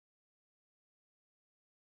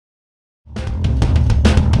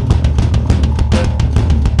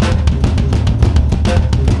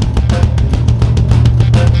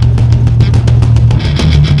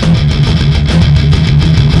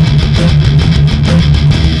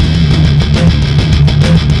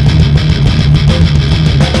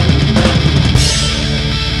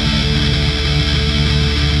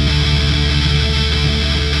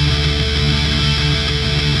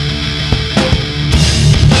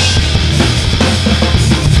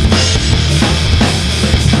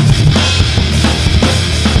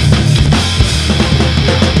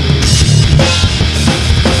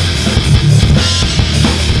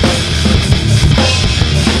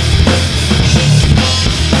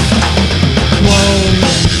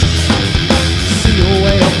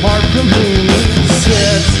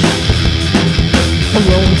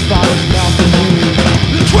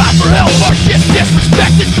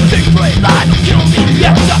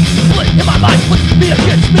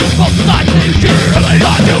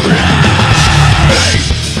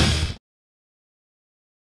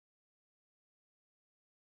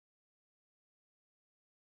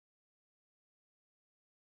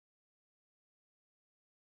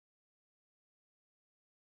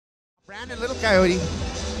Brandon Little Coyote,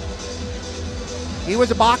 he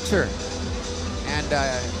was a boxer, and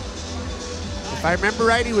if I remember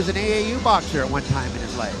right, he was an AAU boxer at one time in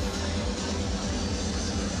his life.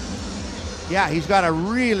 Yeah, he's got a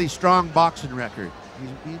really strong boxing record.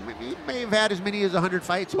 He may have had as many as 100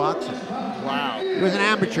 fights boxing. Wow. He was an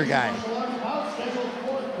amateur guy.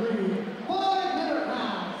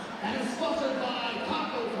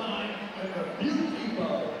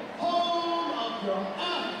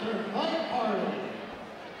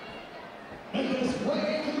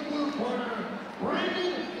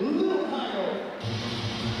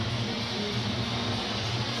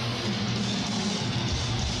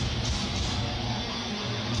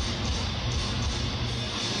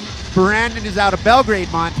 Brandon is out of Belgrade,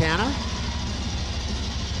 Montana,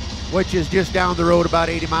 which is just down the road about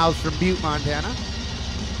 80 miles from Butte, Montana.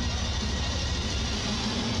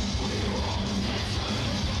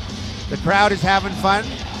 The crowd is having fun.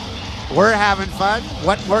 We're having fun.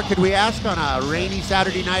 What more could we ask on a rainy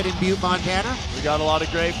Saturday night in Butte, Montana? We got a lot of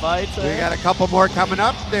great fights. We got a couple more coming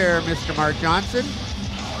up there, Mr. Mark Johnson.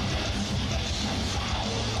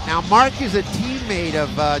 Now, Mark is a teammate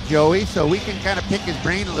of Joey, so we can kind of pick his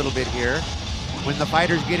brain a little bit here when the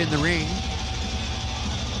fighters get in the ring.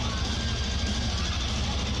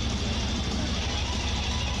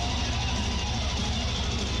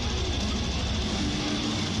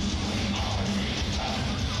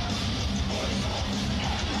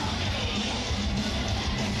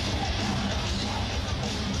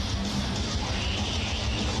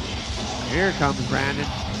 Here comes Brandon.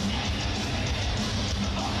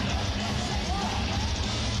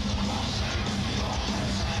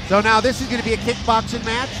 So now this is going to be a kickboxing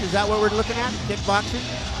match. Is that what we're looking at? Kickboxing?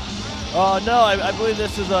 No, I believe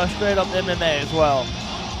this is a straight up MMA as well.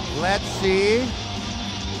 Let's see.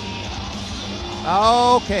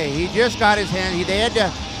 Okay, he just got his hand. They had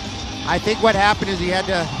to. I think what happened is he had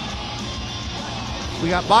to. We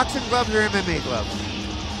got boxing gloves or MMA gloves?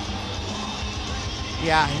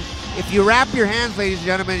 Yeah. If you wrap your hands, ladies and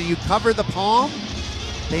gentlemen, and you cover the palm,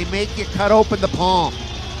 they make you cut open the palm.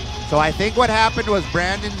 So I think what happened was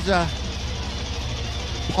Brandon's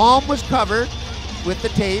palm was covered with the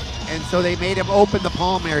tape, and so they made him open the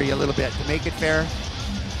palm area a little bit to make it fair.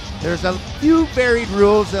 There's a few varied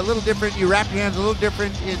rules, a little different. You wrap your hands a little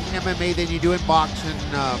different in MMA than you do in boxing,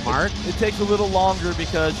 Mark. It takes a little longer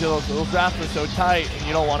because those wraps are so tight, and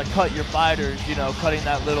you don't want to cut your fighters, cutting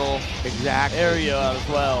that little area out as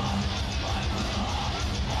well.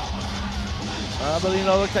 But it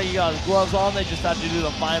looks like you got his gloves on. They just have to do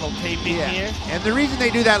the final taping here. And the reason they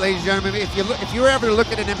do that, ladies and gentlemen, if you were ever to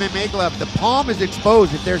look at an MMA glove, the palm is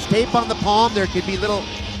exposed. If there's tape on the palm, there could be little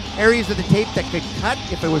areas of the tape that could cut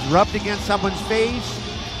if it was rubbed against someone's face.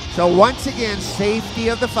 So once again, safety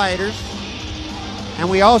of the fighters. And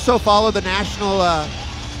we also follow the national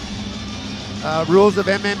rules of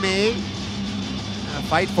MMA.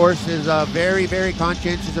 Fight Force is very, very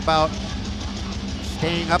conscientious about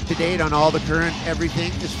staying up to date on all the current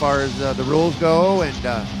everything as far as the rules go, and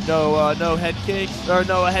no head kicks, or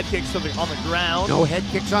no head kicks on the ground. No head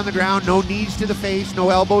kicks on the ground, no knees to the face, no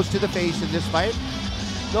elbows to the face in this fight.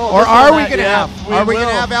 No, or are we going to have? Are we going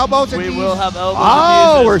to have elbows and knees? We will have elbows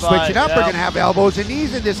and knees. We're switching up. We're going to have elbows and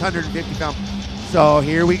knees in this 150-pound. So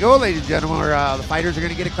here we go, ladies and gentlemen. The fighters are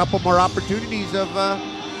going to get a couple more opportunities of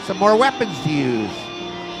some more weapons to use.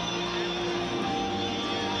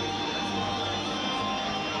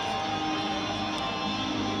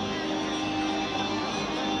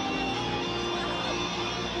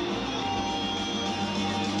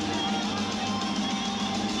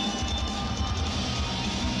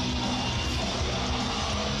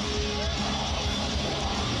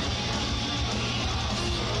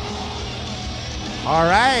 All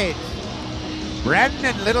right,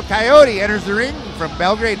 Brandon Little Coyote enters the ring from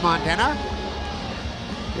Belgrade, Montana.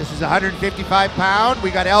 This is 155-pound. We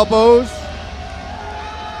got elbows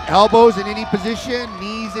in any position,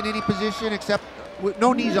 knees in any position, except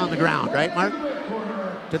no knees on the ground, right, Mark?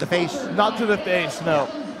 To the face? Not to the face, no.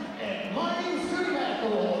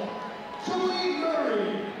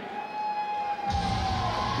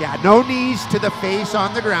 Yeah, no knees to the face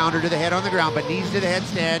on the ground or to the head on the ground, but knees to the head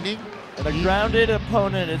standing. And a grounded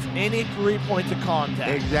opponent is any 3 points of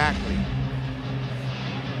contact. Exactly.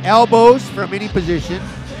 Elbows from any position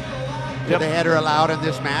to the head are allowed in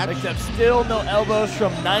this match. Except still no elbows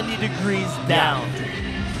from 90 degrees down.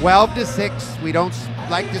 12 to 6. We don't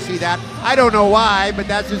like to see that. I don't know why, but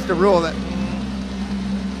that's just the rule. That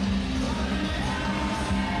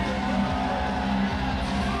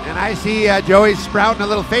and I see Joey's sprouting a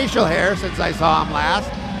little facial hair since I saw him last.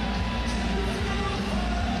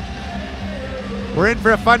 We're in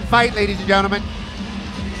for a fun fight, ladies and gentlemen.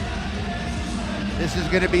 This is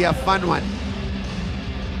going to be a fun one.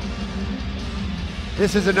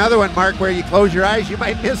 This is another one, Mark, where you close your eyes, you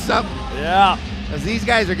might miss something. Yeah. Because these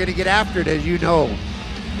guys are going to get after it, as you know.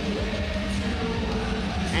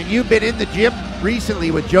 And you've been in the gym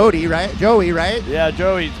recently with Joey, right? Yeah,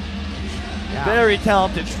 Joey's very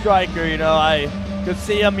talented striker. You know, I could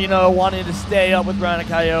see him, you know, wanting to stay up with Brandon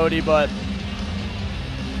Coyote, but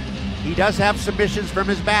he does have submissions from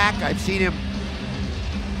his back. I've seen him.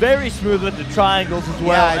 Very smooth with the triangles as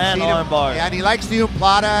well, and arm bars. Yeah, and he likes the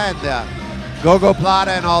umplata and the go-go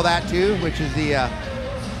plata and all that too, which is the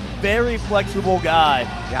very flexible guy.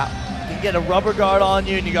 Yeah. You can get a rubber guard on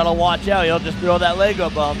you, and you got to watch out. He'll just throw that leg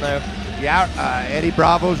up on there. Yeah, Eddie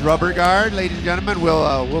Bravo's rubber guard, ladies and gentlemen.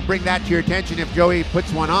 We'll bring that to your attention if Joey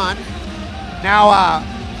puts one on. Now,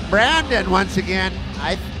 Brandon, once again,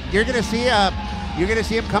 you're gonna see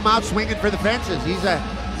him come out swinging for the fences. He's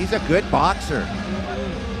a good boxer.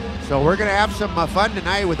 So we're gonna have some fun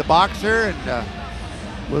tonight with the boxer, and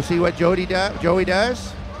we'll see what Joey does. Your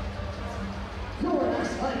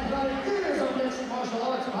next fight tonight is a mixed martial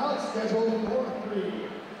arts bout scheduled for 3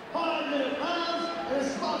 5-minute rounds and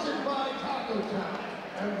is sponsored by Taco Town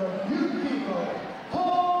and the Butte Depot,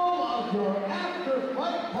 home of your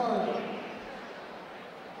after-fight party.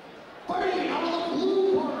 Fighting out of the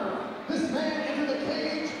blue corner, this man entered the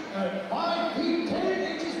cage at 5 feet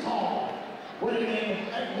 10 inches tall, weighing in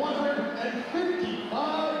at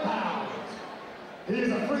 155 pounds. He is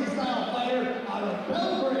a freestyle fighter out of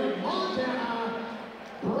Belgrade, Montana.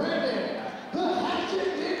 Brandon, the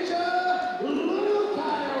Hatchet Ninja, Little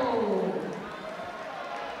Coyote.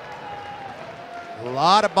 A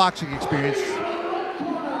lot of boxing experience. This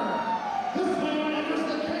man enters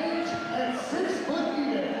the cage at 6 foot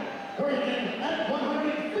even, weighing in at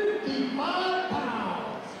 155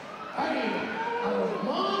 pounds. Fighting out of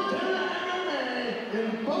Montana MMA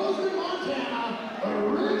in Bozeman, Montana,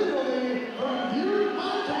 originally from Butte,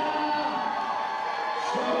 Montana.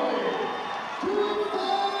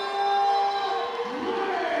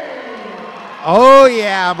 Oh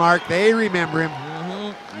yeah, Mark, they remember him.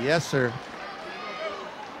 Yes, sir.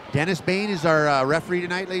 Dennis Bain is our referee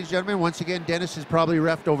tonight, ladies and gentlemen. Once again, Dennis has probably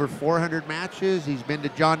reffed over 400 matches. He's been to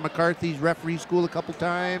John McCarthy's referee school a couple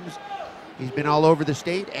times. He's been all over the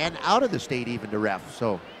state and out of the state even to ref.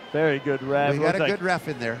 So very good ref. We got a good ref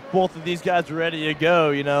in there. Both of these guys are ready to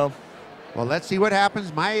go, you know. Well, let's see what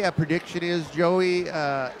happens. My prediction is Joey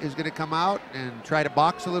is going to come out and try to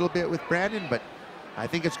box a little bit with Brandon, but I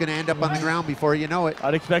think it's going to end up on the ground before you know it.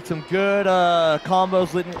 I'd expect some good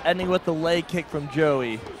combos ending with the leg kick from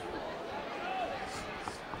Joey.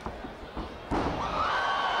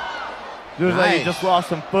 Looks like he just lost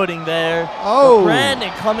some footing there. Oh, but Brandon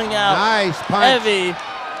coming out nice punch. Heavy.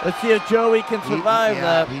 Let's see if Joey can survive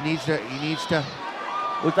that. He needs to.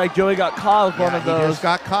 Looks like Joey got caught with one of those. He just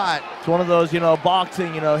got caught. It's one of those, you know,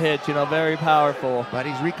 boxing, you know, hits, you know, very powerful. But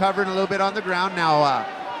he's recovering a little bit on the ground now.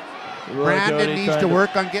 Brandon needs to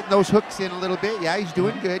work on getting those hooks in a little bit. Yeah, he's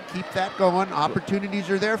doing good. Keep that going. Opportunities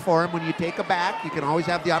are there for him. When you take a back, you can always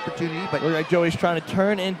have the opportunity. But looks like Joey's trying to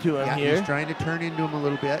turn into him here. He's trying to turn into him a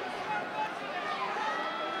little bit.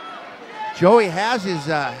 Joey has his...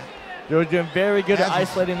 Joey's doing very good at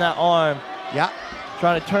isolating that arm. Yeah.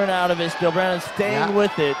 Trying to turn out of it still. Brandon's staying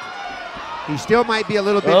with it. He still might be a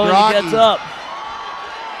little bit groggy. He gets up.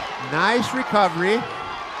 Nice recovery.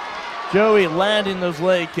 Joey landing those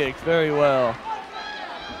leg kicks very well.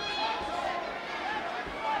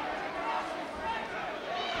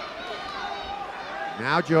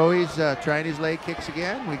 Now Joey's trying his leg kicks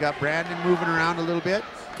again. We got Brandon moving around a little bit.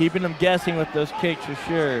 Keeping him guessing with those kicks for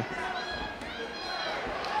sure.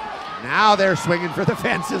 Now they're swinging for the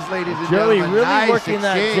fences, ladies and Joey gentlemen. really nice working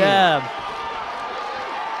exchange. that jab.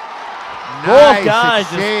 Nice Both guys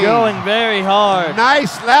exchange. just going very hard.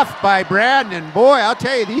 Nice left by Brandon. Boy, I'll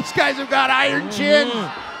tell you, these guys have got iron chins.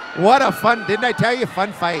 What a fun, didn't I tell you,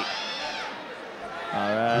 fun fight.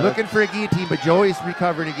 All right. Looking for a guillotine, but Joey's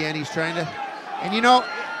recovering again. He's trying to, and you know,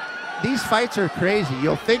 these fights are crazy.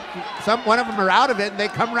 You'll think one of them are out of it, and they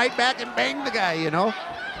come right back and bang the guy, you know.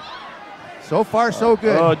 So far, so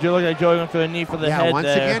good. Oh, do you look like Joey went for the knee for the head once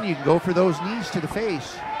there. again, you can go for those knees to the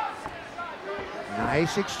face.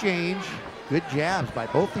 Nice exchange. Good jabs by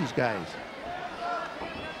both these guys.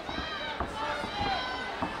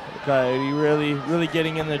 Okay, he really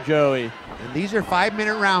getting in the Joey. And these are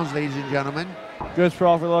 5-minute rounds, ladies and gentlemen. Good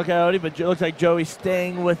sprawl for little Coyote, but it looks like Joey's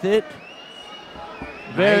staying with it.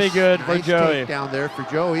 Very good for Joey. Down there for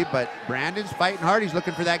Joey, but Brandon's fighting hard. He's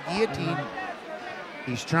looking for that guillotine.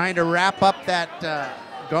 He's trying to wrap up that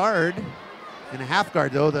guard. In a half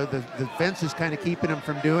guard, though, the fence is kind of keeping him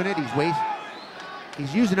from doing it.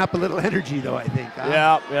 He's using up a little energy, though, I think.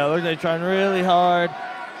 Yeah, looks like trying really hard.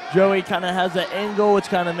 Joey kind of has that angle, which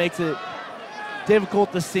kind of makes it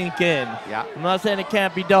difficult to sink in. Yeah. I'm not saying it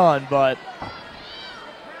can't be done, but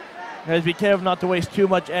you guys be careful not to waste too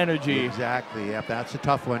much energy. Exactly. Yep, that's a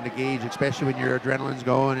tough one to gauge, especially when your adrenaline's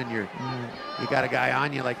going and you got a guy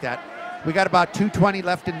on you like that. We got about 2:20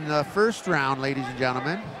 left in the first round, ladies and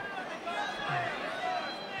gentlemen.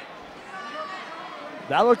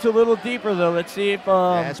 That looks a little deeper, though. Let's see if...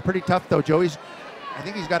 yeah, it's pretty tough, though. I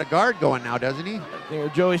think he's got a guard going now, doesn't he? I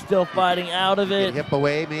think Joey's still fighting out of it. Hip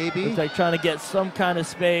away, maybe. Looks like trying to get some kind of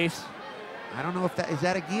space. I don't know if is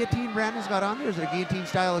that a guillotine Brandon's got on there? Is it a guillotine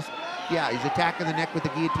style? Yeah, he's attacking the neck with the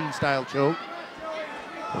guillotine style choke.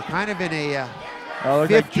 We're kind of in a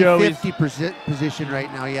 50-50 position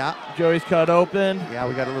right now, yeah. Joey's cut open. Yeah,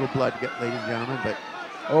 we got a little blood, ladies and gentlemen, but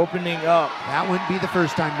opening up. That wouldn't be the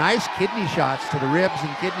first time. Nice kidney shots to the ribs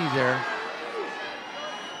and kidneys there.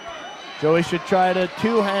 Joey should try to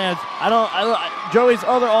two hands. Joey's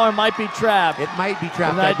other arm might be trapped. It might be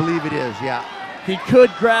trapped. I believe it is, yeah. He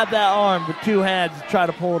could grab that arm with two hands and try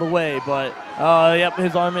to pull it away, but yep,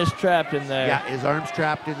 his arm is trapped in there. Yeah, his arm's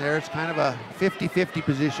trapped in there. It's kind of a 50-50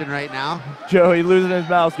 position right now. Joey losing his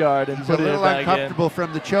mouth guard and putting it back in. He's a little uncomfortable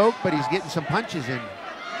from the choke, but he's getting some punches in.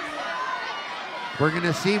 We're going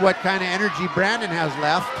to see what kind of energy Brandon has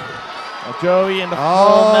left. Joey in the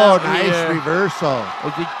full mount nice here. Reversal.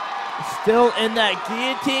 Is he still in that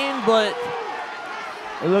guillotine, but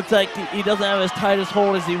it looks like he doesn't have as tight a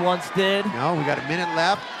hold as he once did. No, we got a minute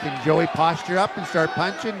left. Can Joey posture up and start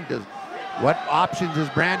punching? What options does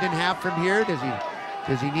Brandon have from here?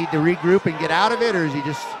 Does he need to regroup and get out of it, or is he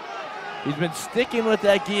just... He's been sticking with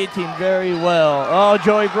that guillotine very well. Oh,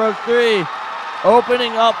 Joey broke three.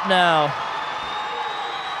 Opening up now.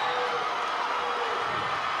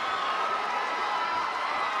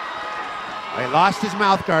 He lost his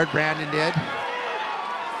mouth guard, Brandon did.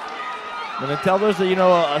 And until there's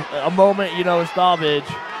a moment, a stoppage,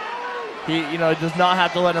 he does not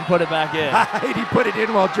have to let him put it back in. He put it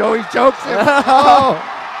in while Joey chokes him. Oh.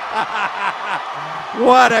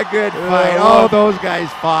 What a good fight. Oh, those guys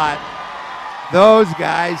fought. Those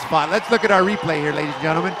guys fought. Let's look at our replay here, ladies and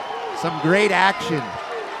gentlemen. Some great action.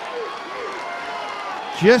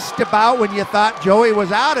 Just about when you thought Joey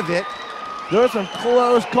was out of it. There were some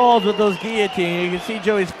close calls with those guillotines. You can see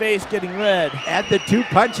Joey's face getting red. And the two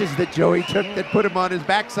punches that Joey took that put him on his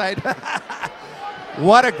backside.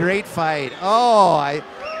 What a great fight. Oh,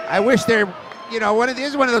 I wish they're, this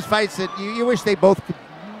is one of those fights that you wish they both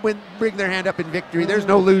could bring their hand up in victory. There's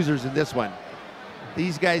no losers in this one.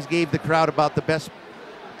 These guys gave the crowd about the best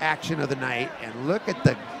action of the night. And look at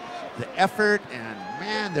the effort. And,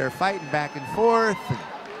 man, they're fighting back and forth.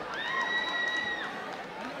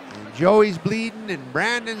 And Joey's bleeding and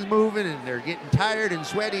Brandon's moving and they're getting tired and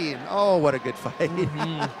sweaty. And, oh, what a good fight.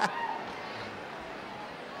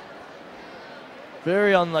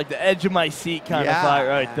 Very on like the edge of my seat kind of fight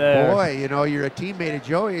right there. Boy, you're a teammate of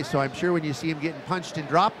Joey, so I'm sure when you see him getting punched and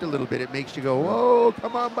dropped a little bit, it makes you go, whoa,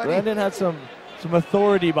 come on, buddy. Brandon had some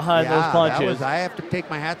authority behind those punches. I have to take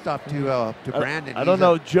my hats off to Brandon. I don't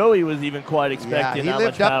know, Joey was even quite expecting that much power. He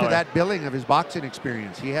lived up to that billing of his boxing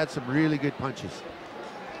experience. He had some really good punches.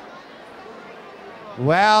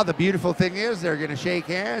 Well, the beautiful thing is they're going to shake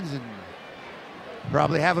hands and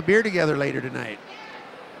probably have a beer together later tonight.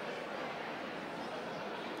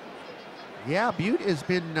 Yeah, Butte has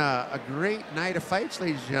been a great night of fights,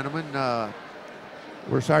 ladies and gentlemen.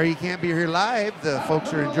 We're sorry you can't be here live. The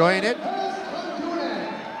folks are enjoying it.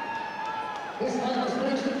 This fight was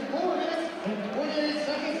finished in 4 minutes and 28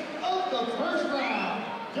 seconds of the first round.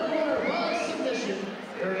 Your winner by submission,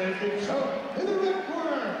 your naked choke in the red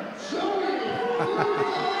corner, Joey.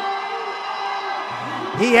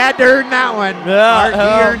 He had to earn that one. Yeah,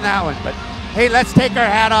 he earned that one. But hey, let's take our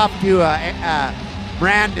hat off to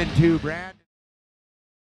Brandon too. Brandon.